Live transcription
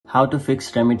How to fix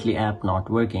Remitly app not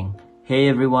working. Hey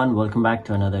everyone, welcome back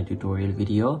to another tutorial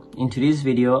video. In today's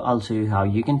video, I'll show you how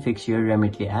you can fix your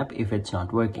Remitly app if it's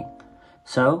not working.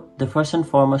 So, the first and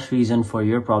foremost reason for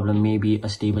your problem may be a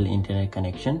stable internet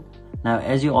connection. Now,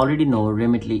 as you already know,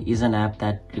 Remitly is an app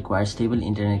that requires stable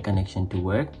internet connection to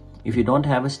work. If you don't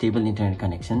have a stable internet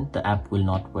connection, the app will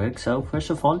not work. So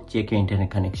first of all, check your internet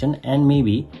connection, and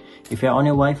maybe if you're on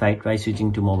your Wi-Fi, try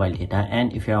switching to mobile data,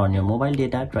 and if you're on your mobile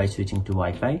data, try switching to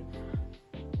Wi-Fi.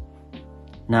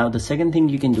 Now the second thing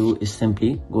you can do is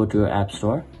simply go to your app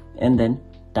store and then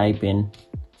type in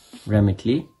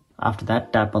Remitly. After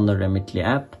that, tap on the Remitly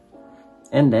app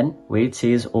and then where it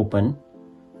says open,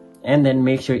 and then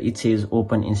make sure it says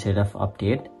open instead of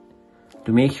update,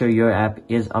 to make sure your app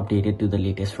is updated to the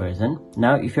latest version.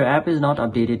 Now, if your app is not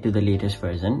updated to the latest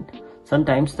version,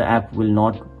 sometimes the app will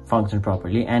not function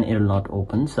properly and it will not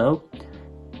open. So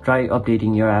try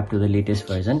updating your app to the latest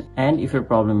version. And if your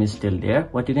problem is still there,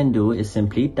 what you can do is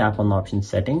simply tap on the option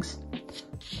settings.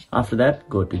 After that,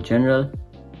 go to general,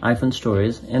 iPhone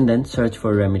storage, and then search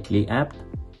for Remitly app.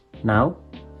 Now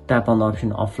tap on the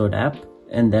option offload app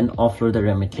and then offload the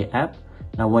Remitly app.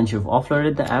 Now once you've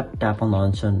offloaded the app, tap on the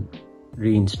option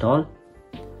reinstall.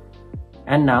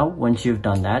 And now once you've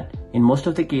done that, in most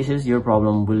of the cases your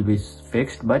problem will be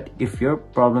fixed. But if your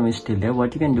problem is still there,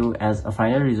 what you can do as a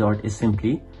final resort is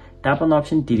simply tap on the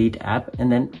option delete app and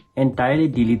then entirely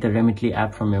delete the Remitly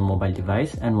app from your mobile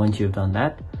device. And once you've done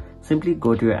that, simply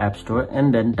go to your app store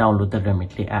and then download the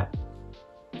Remitly app.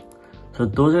 So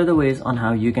those are the ways on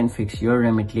how you can fix your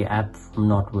Remitly app from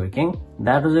not working.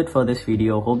 That was it for this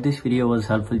video. Hope this video was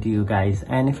helpful to you guys,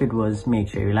 and if it was, make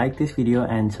sure you like this video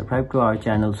and subscribe to our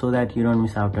channel so that you don't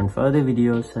miss out on further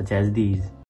videos such as these.